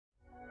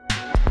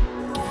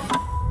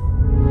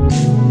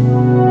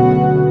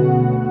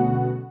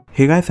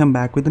Hey guys, I'm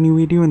back with a new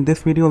video. In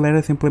this video, let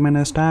us implement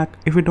a stack.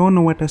 If you don't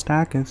know what a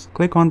stack is,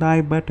 click on the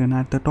I button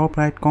at the top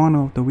right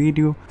corner of the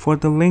video for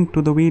the link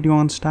to the video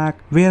on stack,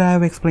 where I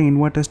have explained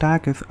what a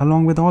stack is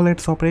along with all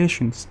its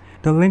operations.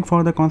 The link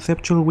for the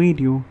conceptual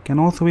video can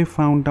also be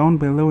found down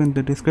below in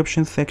the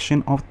description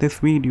section of this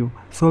video.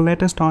 So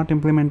let us start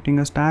implementing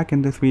a stack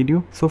in this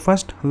video. So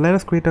first, let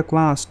us create a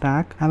class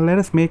stack and let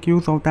us make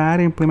use of the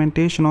array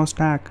implementation of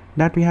stack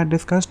that we had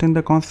discussed in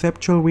the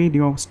conceptual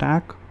video of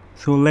stack.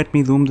 So let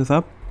me zoom this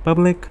up.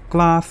 Public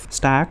class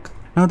stack.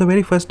 Now the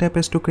very first step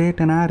is to create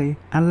an array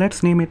and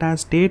let's name it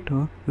as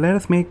data. Let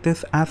us make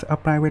this as a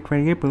private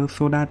variable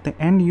so that the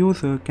end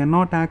user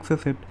cannot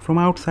access it from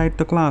outside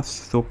the class.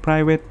 So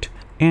private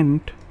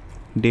int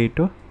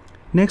data.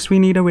 Next we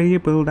need a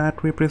variable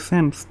that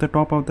represents the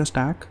top of the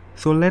stack.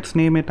 So let's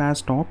name it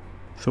as top.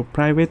 So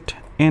private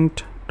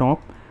int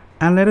top,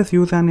 and let us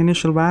use an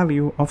initial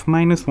value of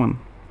 -1.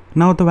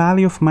 Now the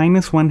value of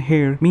 -1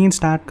 here means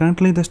that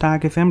currently the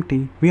stack is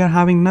empty. We are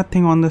having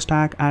nothing on the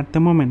stack at the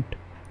moment.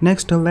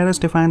 Next, let us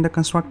define the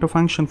constructor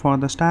function for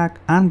the stack,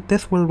 and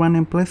this will run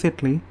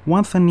implicitly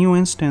once a new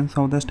instance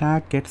of the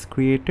stack gets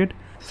created.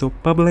 So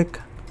public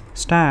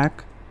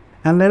stack,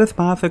 and let us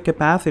pass a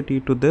capacity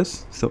to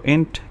this, so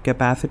int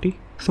capacity,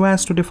 so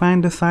as to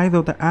define the size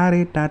of the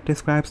array that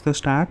describes the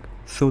stack.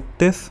 So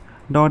this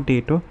dot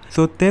data,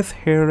 so this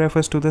here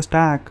refers to the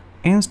stack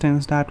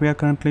instance that we are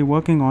currently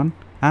working on,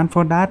 and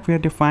for that we are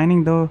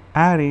defining the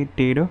array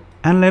data,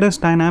 and let us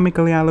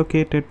dynamically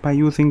allocate it by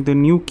using the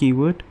new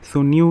keyword,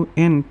 so new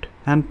int,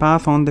 and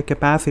pass on the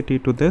capacity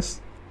to this.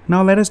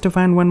 Now let us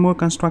define one more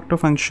constructor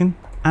function,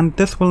 and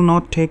this will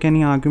not take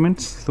any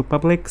arguments, so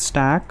public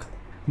stack.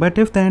 But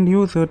if the end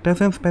user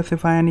doesn't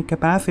specify any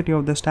capacity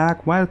of the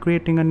stack while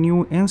creating a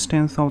new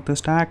instance of the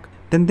stack,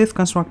 then this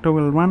constructor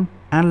will run,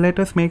 and let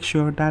us make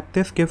sure that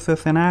this gives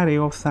us an array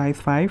of size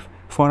 5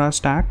 for our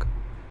stack.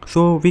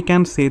 So we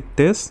can say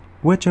this,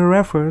 which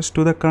refers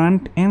to the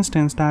current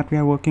instance that we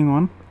are working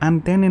on,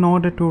 and then in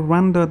order to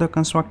run the other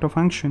constructor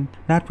function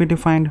that we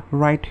defined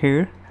right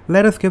here,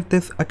 let us give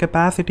this a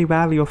capacity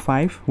value of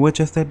 5, which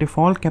is the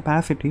default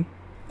capacity,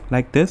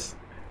 like this.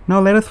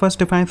 Now let us first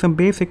define some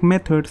basic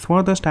methods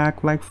for the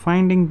stack, like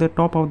finding the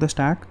top of the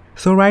stack.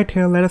 So right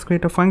here let us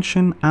create a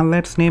function and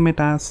let's name it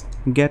as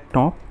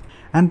getTop,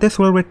 and this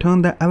will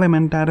return the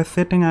element that is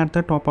sitting at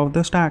the top of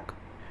the stack.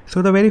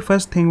 So the very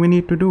first thing we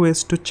need to do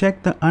is to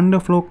check the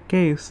underflow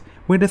case.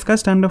 We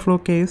discussed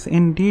underflow case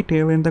in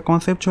detail in the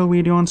conceptual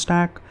video on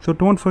stack, so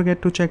don't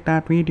forget to check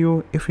that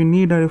video if you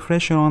need a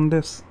refresher on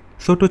this.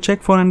 So to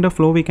check for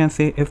underflow, we can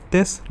say if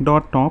this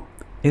dot top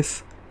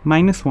is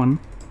 -1,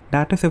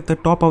 that is if the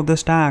top of the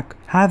stack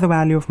has a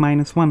value of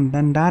 -1,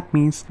 then that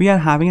means we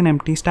are having an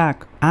empty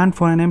stack. And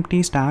for an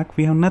empty stack,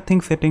 we have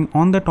nothing sitting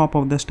on the top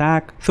of the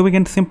stack, so we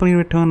can simply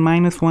return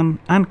 -1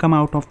 and come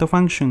out of the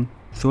function.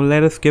 So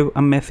let us give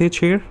a message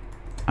here,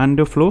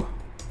 underflow,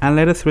 and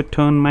let us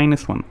return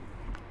 -1.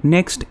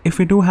 Next, if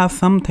we do have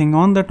something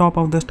on the top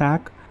of the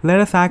stack, let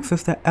us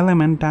access the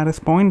element that is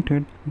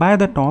pointed by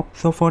the top.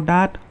 So for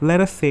that,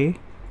 let us say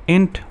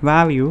int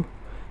value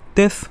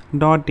this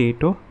dot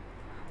data,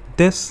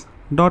 this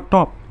dot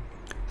top.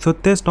 So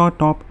this dot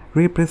top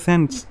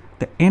represents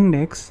the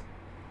index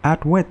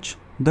at which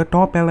the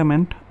top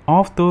element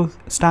of the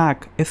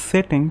stack is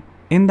sitting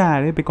in the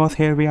array, because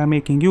here we are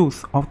making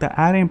use of the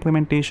array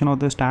implementation of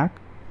the stack.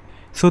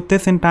 So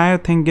this entire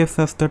thing gives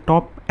us the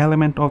top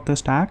element of the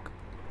stack,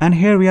 and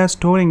here we are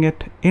storing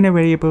it in a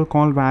variable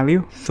called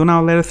value. So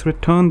now let us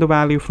return the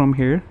value from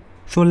here.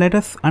 So let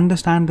us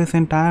understand this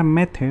entire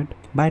method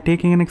by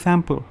taking an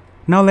example.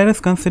 Now let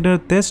us consider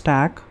this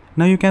stack.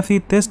 Now you can see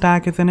this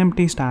stack is an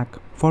empty stack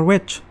for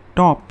which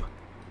top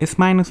is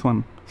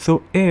 -1.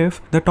 So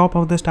if the top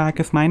of the stack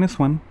is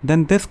 -1,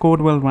 then this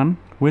code will run,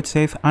 which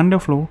says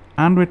underflow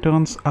and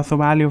returns us a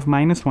value of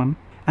 -1.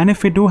 And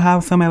if we do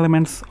have some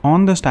elements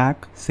on the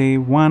stack, say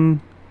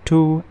 1,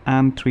 2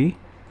 and 3,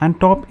 and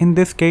top in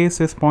this case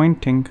is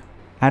pointing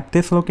at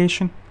this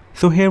location.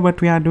 So here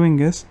what we are doing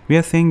is we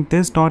are saying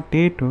this dot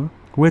data,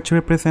 which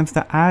represents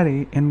the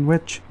array in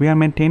which we are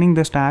maintaining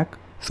the stack.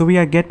 So we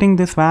are getting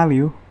this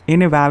value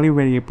in a value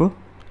variable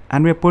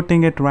and we are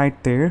putting it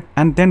right there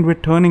and then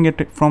returning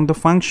it from the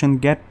function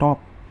getTop.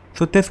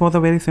 So this was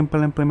a very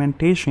simple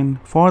implementation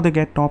for the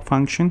getTop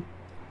function.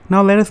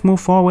 Now let us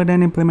move forward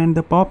and implement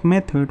the pop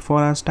method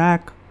for our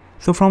stack.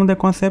 So from the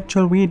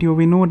conceptual video,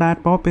 we know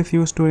that pop is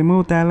used to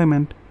remove the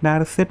element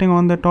that is sitting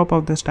on the top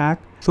of the stack.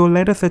 So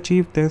let us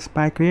achieve this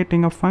by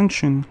creating a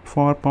function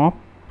for pop,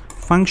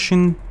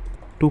 function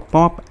to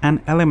pop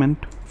an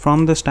element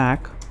from the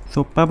stack.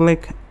 So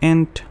public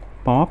int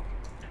pop.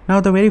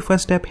 Now the very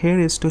first step here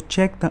is to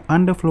check the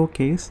underflow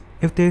case.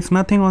 If there is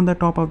nothing on the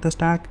top of the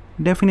stack,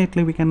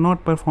 definitely we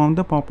cannot perform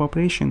the pop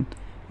operation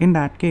in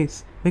that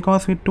case,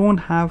 because we don't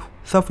have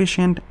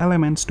sufficient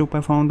elements to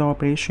perform the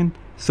operation.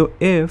 So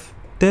if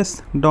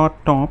this dot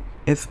top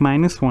is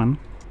 -1,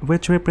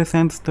 which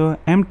represents the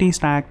empty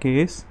stack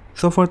case,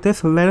 so for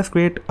this let us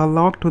create a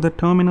log to the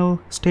terminal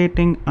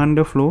stating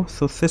underflow.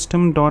 So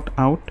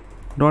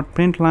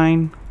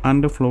system.out.println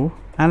underflow,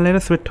 and let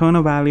us return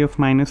a value of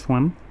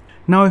 -1.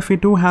 Now if we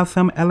do have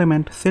some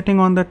element sitting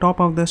on the top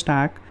of the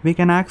stack, we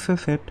can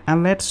access it,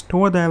 and let's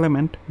store the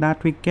element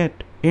that we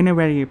get in a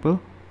variable,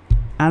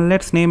 and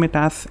let's name it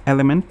as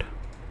element.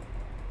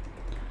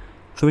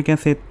 So we can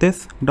say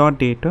this dot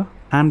data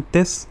and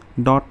this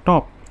dot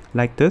top,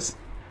 like this.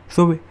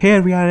 So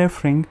here we are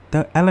referring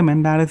the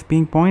element that is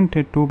being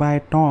pointed to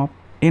by top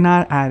in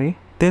our array,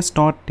 this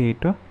dot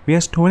data. We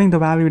are storing the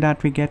value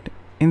that we get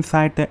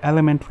inside the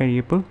element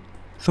variable.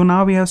 So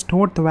now we have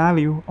stored the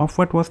value of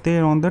what was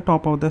there on the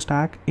top of the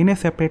stack in a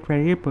separate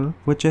variable,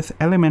 which is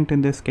element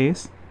in this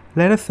case.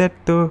 Let us set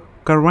the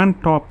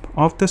current top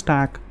of the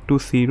stack to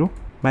 0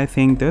 by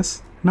saying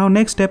this. Now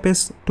next step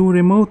is to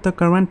remove the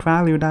current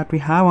value that we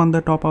have on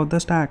the top of the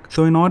stack.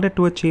 So in order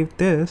to achieve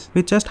this,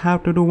 we just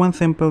have to do one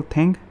simple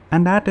thing,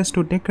 and that is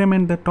to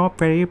decrement the top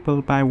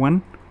variable by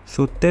 1.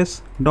 So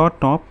this dot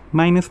top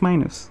minus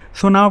minus.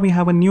 So now we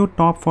have a new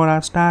top for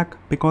our stack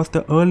because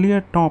the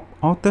earlier top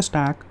of the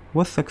stack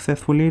was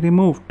successfully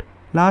removed.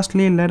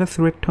 Lastly, let us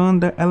return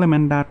the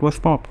element that was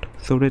popped.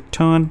 So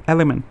return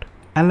element.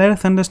 And let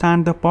us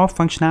understand the pop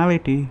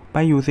functionality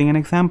by using an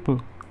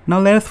example. Now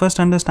let us first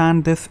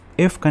understand this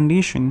if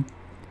condition.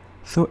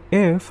 So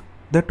if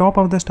the top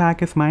of the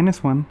stack is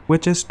 -1,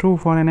 which is true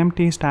for an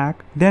empty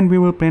stack, then we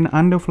will print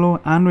underflow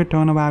and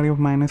return a value of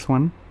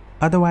 -1.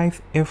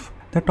 Otherwise, if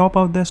the top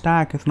of the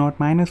stack is not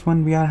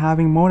 -1, we are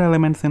having more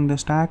elements in the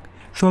stack.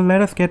 So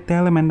let us get the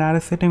element that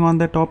is sitting on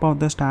the top of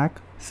the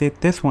stack, say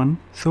this one.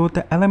 So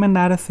the element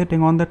that is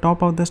sitting on the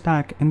top of the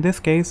stack in this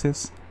case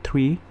is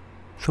 3.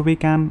 So we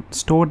can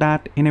store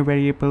that in a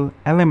variable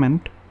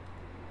element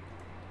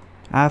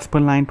as per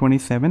line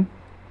 27.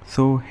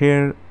 So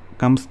here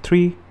comes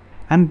 3,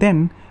 and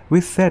then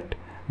we set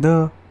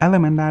the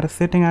element that is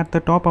sitting at the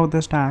top of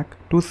the stack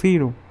to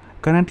 0.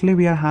 Currently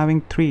we are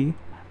having 3,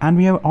 and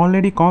we have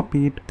already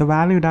copied the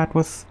value that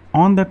was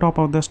on the top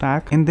of the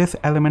stack in this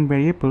element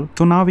variable.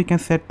 So now we can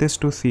set this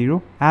to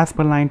 0 as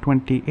per line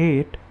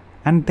 28,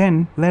 and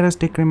then let us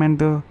decrement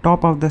the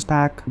top of the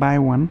stack by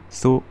 1.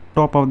 So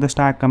top of the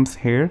stack comes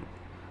here,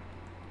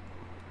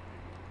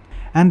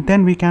 and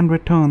then we can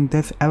return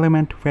this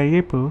element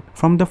variable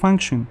from the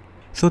function.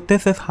 So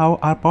this is how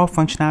our pop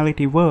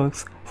functionality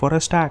works for a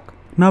stack.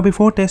 Now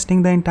before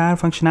testing the entire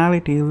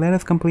functionality, let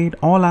us complete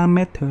all our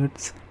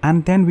methods,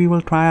 and then we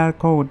will try our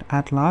code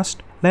at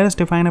last. Let us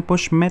define a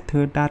push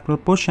method that will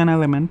push an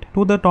element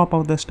to the top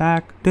of the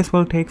stack. This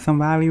will take some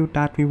value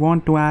that we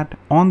want to add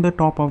on the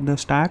top of the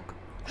stack.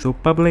 So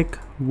public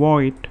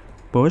void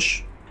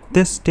push.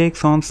 This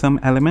takes on some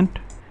element,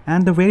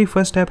 and the very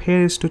first step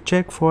here is to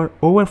check for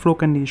overflow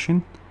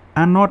condition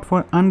and not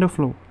for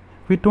underflow.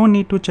 We don't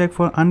need to check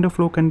for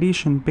underflow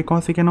condition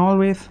because we can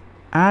always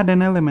add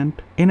an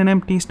element in an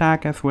empty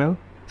stack as well.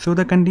 So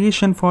the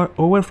condition for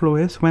overflow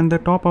is when the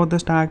top of the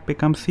stack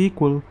becomes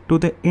equal to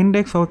the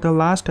index of the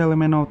last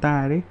element of the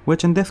array,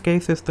 which in this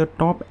case is the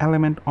top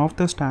element of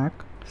the stack.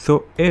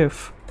 So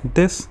if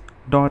this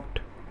dot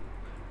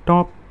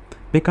top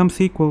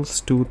becomes equals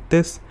to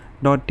this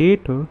dot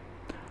data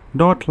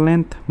dot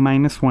length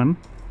 -1.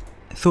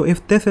 So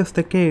if this is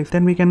the case,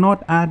 then we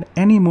cannot add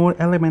any more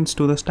elements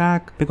to the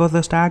stack because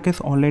the stack is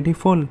already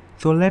full.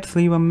 So let's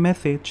leave a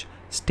message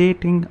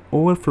stating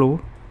overflow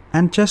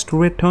and just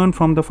return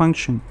from the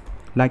function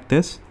like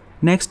this.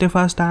 Next, if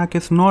our stack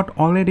is not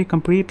already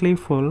completely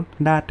full,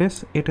 that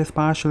is, it is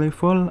partially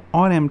full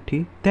or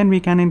empty, then we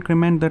can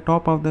increment the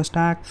top of the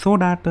stack so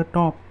that the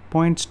top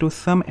points to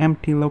some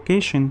empty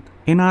location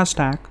in our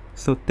stack.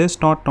 So this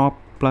dot top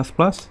plus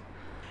plus,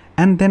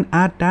 and then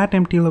at that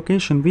empty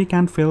location we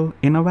can fill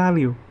in a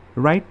value,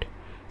 right?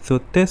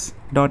 So this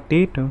dot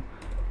data,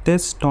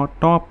 this dot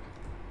top,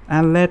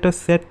 and let us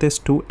set this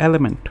to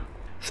element.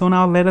 So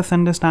now let us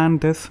understand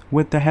this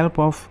with the help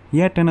of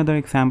yet another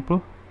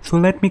example. So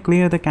let me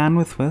clear the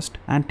canvas first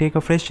and take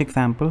a fresh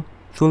example.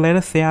 So let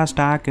us say our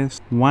stack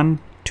is 1,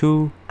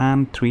 2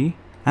 and 3,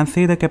 and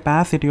say the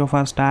capacity of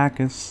our stack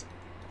is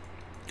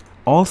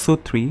also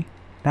 3,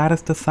 that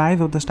is the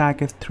size of the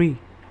stack is 3,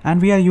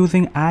 and we are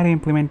using array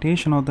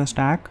implementation of the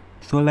stack.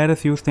 So let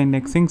us use the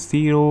indexing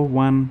 0,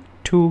 1,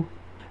 2,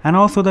 and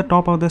also the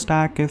top of the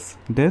stack is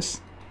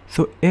this.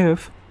 So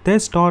if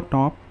this dot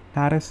top,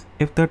 that is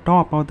if the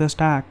top of the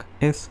stack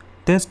is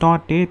this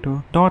dot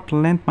data dot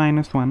length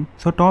 -1,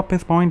 so top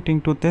is pointing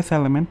to this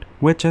element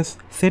which is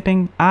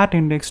sitting at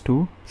index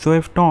 2. So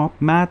if top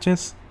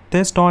matches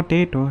this dot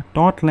data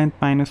dot length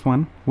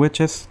 -1,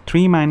 which is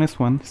 3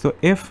 -1, so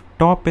if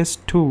top is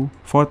 2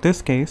 for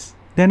this case,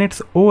 then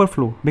it's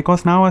overflow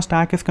because now our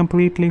stack is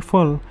completely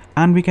full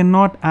and we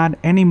cannot add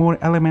any more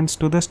elements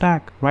to the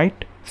stack,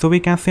 right? So we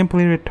can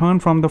simply return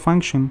from the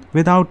function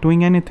without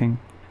doing anything.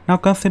 Now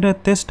consider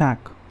this stack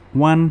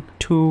 1,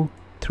 2,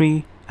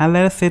 3, and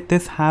let us say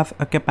this has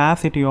a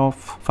capacity of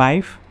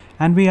 5,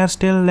 and we are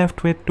still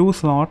left with 2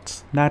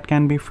 slots that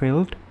can be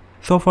filled.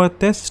 So for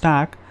this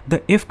stack,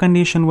 the if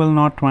condition will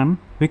not run.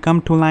 We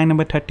come to line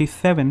number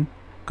 37.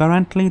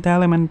 Currently the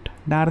element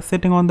that is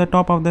sitting on the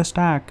top of the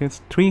stack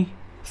is 3.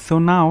 So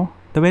now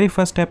the very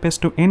first step is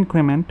to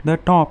increment the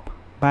top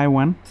by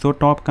 1, so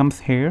top comes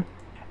here.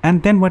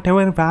 And then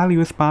whatever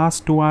value is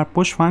passed to our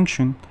push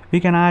function, we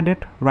can add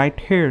it right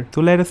here.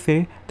 So let us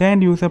say the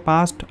end user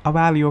passed a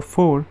value of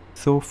 4,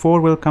 so 4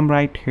 will come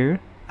right here,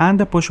 and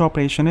the push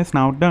operation is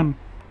now done.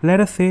 Let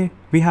us say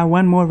we have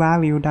one more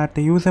value that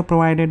the user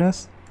provided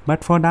us,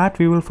 but for that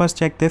we will first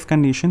check this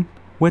condition,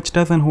 which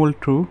doesn't hold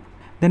true.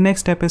 The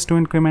next step is to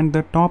increment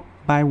the top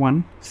by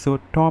 1, so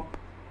top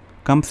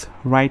comes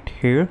right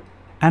here.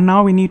 And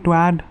now we need to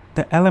add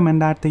the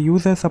element that the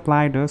user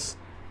supplied us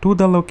to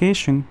the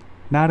location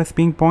that is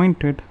being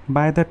pointed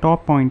by the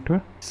top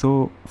pointer,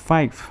 so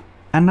 5.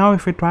 And now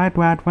if we try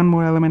to add one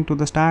more element to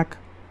the stack,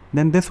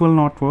 then this will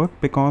not work,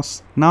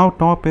 because now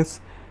top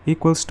is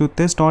equals to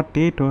this dot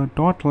data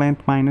dot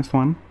length minus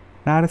 1.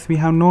 That is, we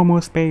have no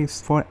more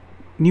space for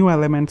new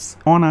elements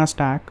on our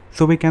stack,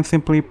 so we can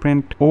simply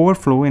print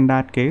overflow in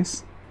that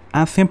case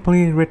and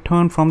simply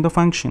return from the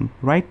function,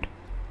 right?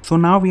 So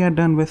now we are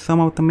done with some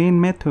of the main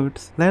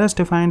methods. Let us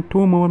define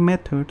two more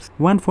methods,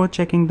 one for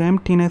checking the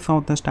emptiness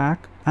of the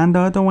stack and the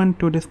other one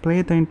to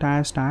display the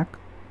entire stack.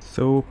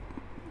 So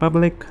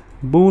public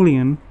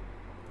boolean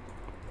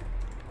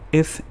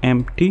is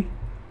empty.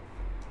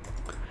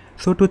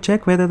 So to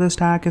check whether the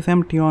stack is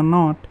empty or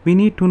not, we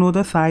need to know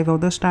the size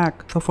of the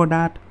stack. So for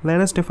that,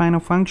 let us define a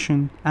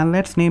function and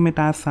let's name it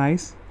as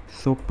size.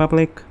 So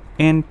public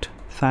int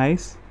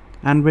size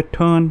and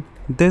return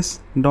this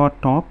dot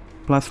top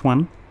plus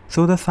 1.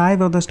 So the size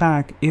of the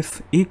stack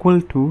is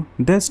equal to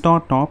this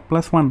dot top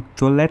plus 1.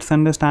 So let's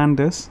understand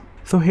this.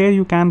 So here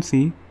you can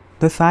see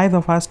the size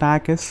of our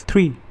stack is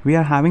 3. We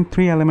are having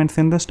 3 elements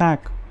in the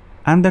stack.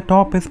 And the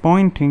top is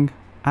pointing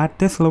at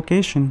this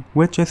location,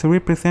 which is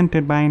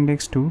represented by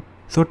index 2.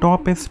 So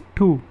top is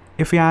 2.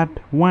 If we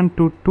add 1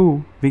 to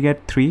 2, we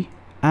get 3.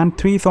 And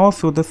 3 is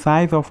also the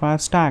size of our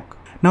stack.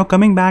 Now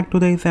coming back to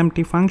the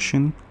isEmpty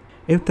function,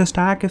 if the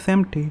stack is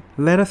empty,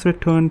 let us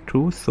return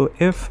true. So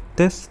if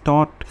this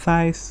dot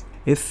size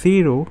is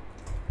 0,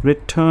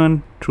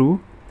 return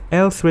true,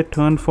 else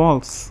return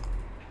false.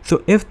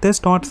 So if this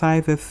dot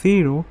size is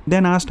 0,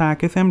 then our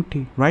stack is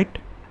empty, right?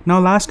 Now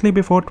lastly,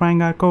 before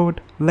trying our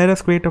code, let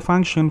us create a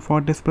function for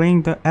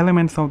displaying the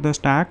elements of the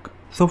stack.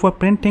 So for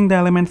printing the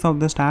elements of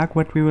the stack,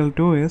 what we will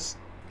do is,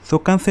 so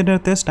consider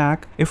this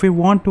stack. If we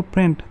want to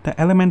print the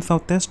elements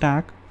of this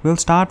stack, we'll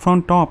start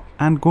from top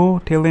and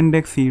go till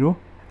index 0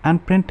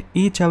 and print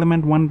each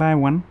element one by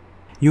one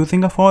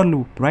using a for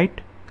loop,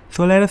 right?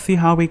 So let us see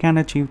how we can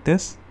achieve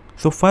this.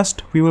 So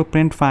first we will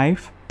print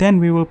 5, then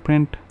we will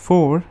print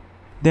 4,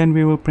 then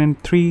we will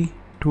print 3,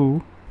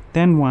 2,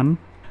 then 1.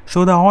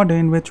 So the order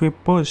in which we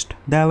pushed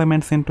the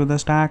elements into the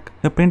stack,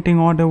 the printing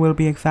order will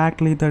be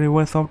exactly the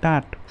reverse of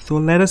that. So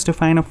let us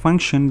define a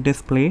function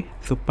display.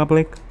 So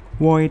public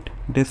void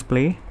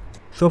display.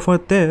 So for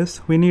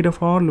this we need a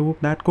for loop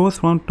that goes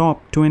from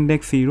top to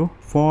index 0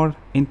 for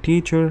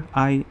integer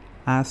I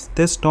as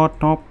this dot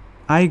top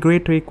I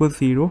greater equals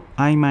 0,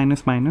 I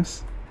minus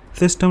minus,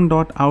 system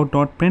dot out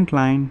dot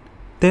println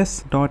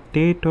this dot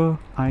data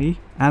I,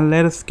 and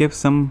let us give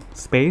some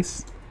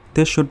space.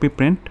 This should be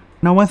print.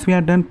 Now once we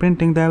are done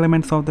printing the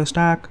elements of the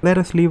stack, let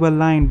us leave a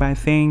line by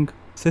saying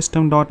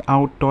system dot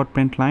out dot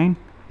println.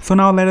 So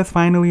now let us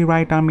finally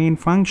write our main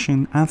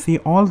function and see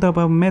all the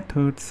above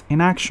methods in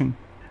action.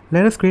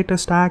 Let us create a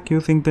stack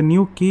using the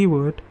new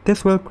keyword.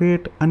 This will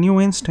create a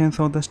new instance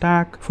of the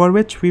stack for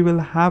which we will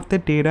have the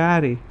data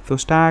array. So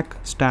stack,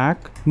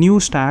 new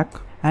stack,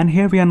 and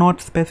here we are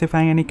not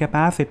specifying any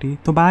capacity.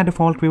 So by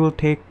default we will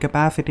take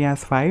capacity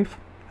as 5.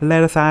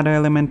 Let us add an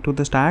element to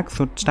the stack.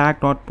 So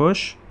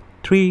stack.push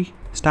 3,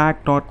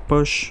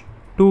 stack.push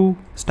 2,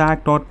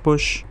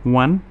 stack.push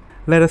 1.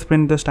 Let us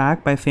print the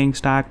stack by saying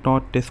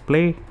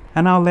stack.display.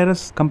 And now let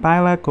us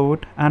compile our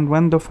code and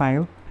run the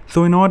file.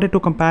 So in order to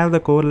compile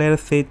the code, let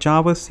us say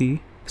javac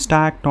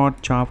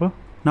stack.java.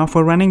 Now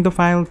for running the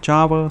file,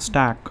 java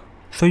stack.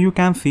 So you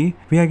can see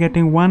we are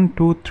getting 1,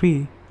 2,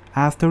 3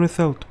 as the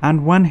result,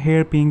 and 1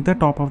 here being the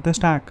top of the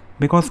stack.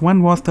 Because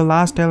 1 was the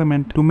last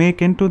element to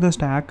make into the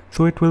stack,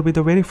 so it will be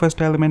the very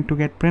first element to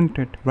get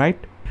printed, right?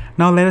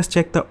 Now let us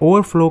check the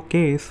overflow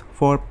case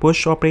for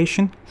push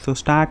operation. So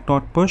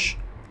stack.push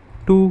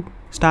 2,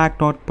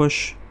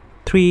 stack.push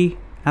 3,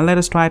 and let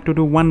us try to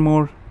do one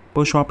more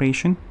push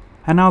operation.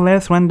 And now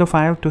let's run the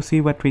file to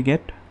see what we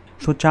get.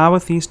 So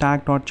javac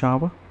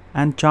stack.java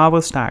and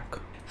java stack.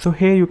 So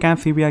here you can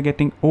see we are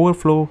getting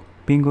overflow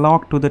being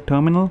logged to the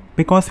terminal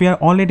because we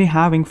are already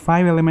having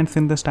 5 elements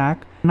in the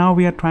stack. Now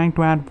we are trying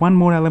to add one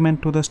more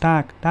element to the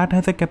stack that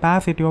has a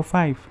capacity of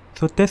 5.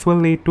 So this will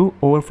lead to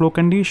overflow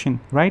condition,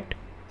 right?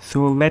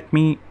 So let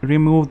me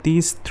remove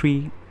these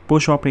 3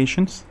 push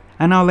operations.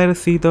 And now let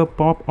us see the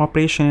pop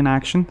operation in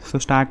action. So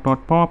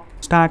stack.pop,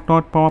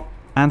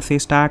 and say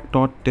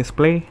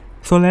stack.display.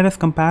 So let us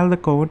compile the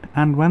code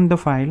and run the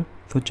file.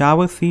 So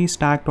javac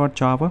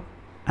stack.java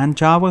and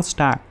java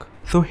stack.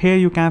 So here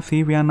you can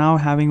see we are now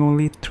having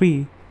only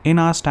 3 in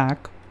our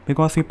stack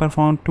because we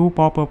performed 2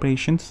 pop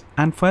operations,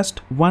 and first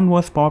 1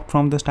 was popped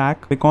from the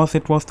stack because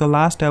it was the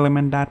last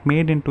element that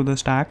made into the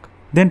stack.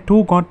 Then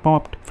 2 got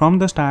popped from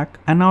the stack,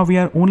 and now we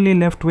are only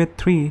left with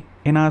 3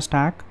 in our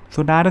stack.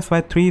 So that is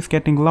why 3 is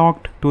getting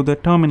logged to the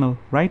terminal,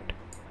 right?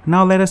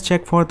 Now let us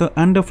check for the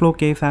underflow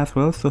case as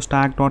well. So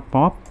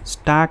stack.pop,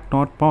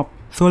 stack.pop.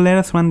 So let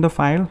us run the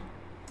file.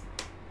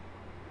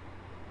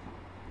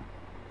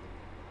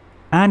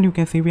 And you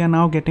can see we are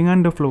now getting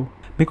underflow.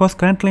 Because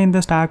currently in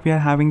the stack we are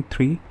having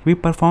 3, we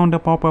performed a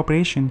pop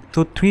operation.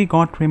 So 3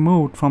 got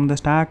removed from the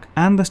stack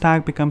and the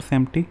stack becomes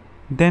empty.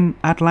 Then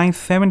at line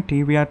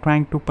 70 we are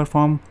trying to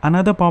perform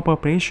another pop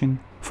operation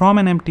from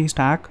an empty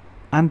stack,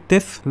 and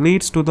this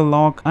leads to the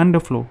log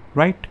underflow,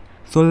 right?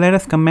 So let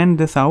us comment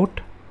this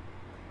out,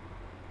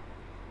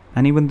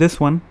 and even this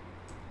one,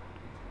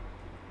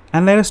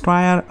 and let us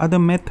try our other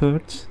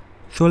methods.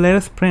 So let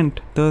us print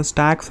the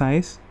stack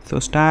size. So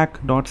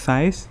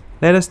stack.size.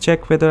 Let us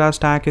check whether our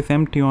stack is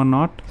empty or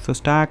not. So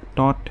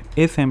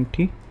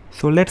stack.isEmpty.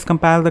 So let's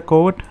compile the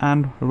code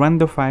and run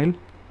the file.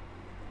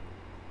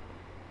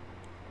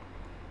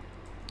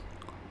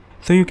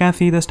 So you can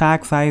see the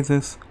stack size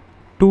is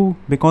 2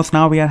 because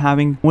now we are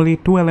having only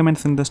 2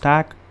 elements in the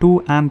stack,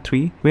 2 and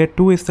 3, where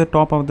 2 is the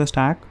top of the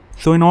stack.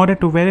 So in order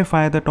to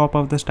verify the top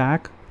of the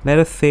stack, let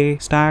us say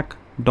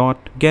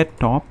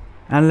stack.getTop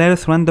and let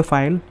us run the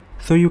file.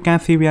 So you can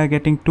see we are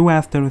getting 2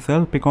 as the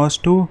result because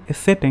 2 is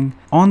sitting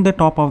on the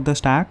top of the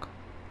stack,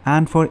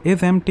 and for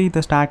isEmpty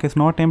the stack is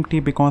not empty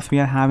because we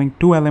are having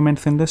 2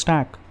 elements in the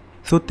stack.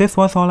 So this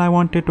was all I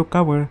wanted to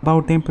cover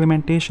about the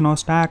implementation of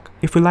stack.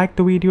 If you liked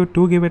the video,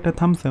 do give it a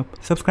thumbs up,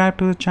 subscribe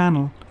to the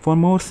channel for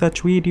more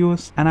such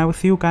videos, and I will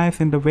see you guys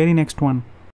in the very next one.